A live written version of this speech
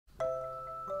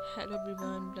Hello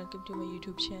everyone, welcome to my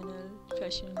YouTube channel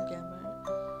Fashion Gamer.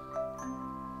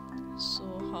 So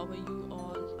how are you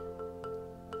all?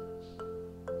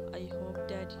 I hope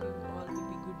that you all will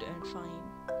be good and fine.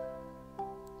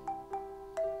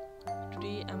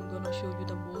 Today I'm gonna show you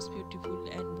the most beautiful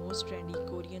and most trendy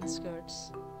Korean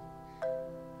skirts,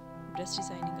 dress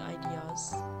designing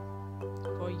ideas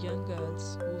for young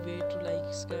girls who wear to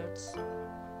like skirts.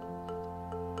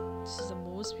 This is the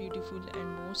most beautiful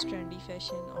and most trendy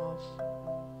fashion of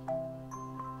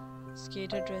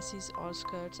skater dresses or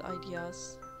skirts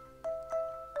ideas.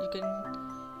 You can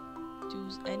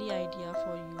choose any idea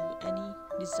for you, any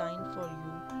design for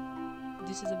you.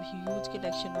 This is a huge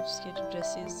collection of skater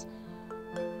dresses.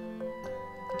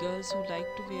 Girls who like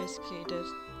to wear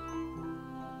skaters.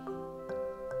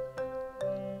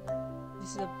 This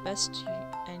is the best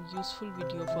and useful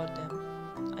video for them.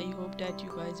 I hope that you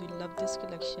guys will love this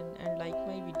collection and like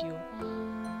my video.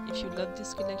 If you love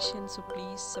this collection, so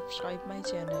please subscribe my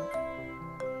channel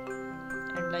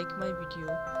and like my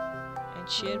video and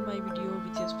share my video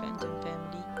with your friends and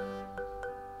family,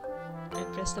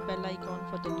 and press the bell icon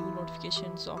for the new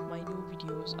notifications of my new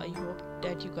videos. I hope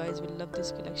that you guys will love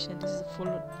this collection. This is a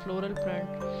full floral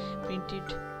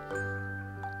printed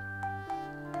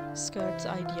skirts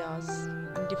ideas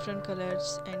in different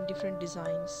colors and different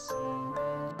designs.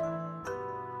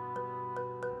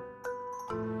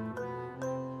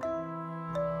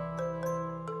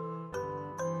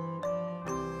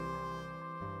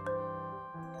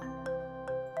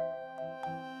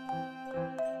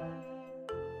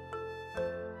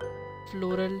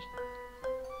 Floral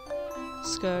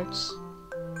skirts,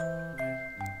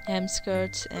 hem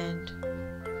skirts and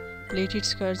pleated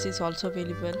skirts is also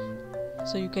available,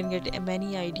 so you can get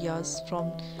many ideas from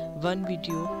one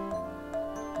video.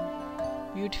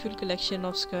 Beautiful collection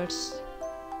of skirts.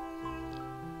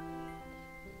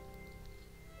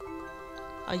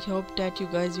 I hope that you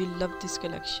guys will love this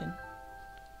collection.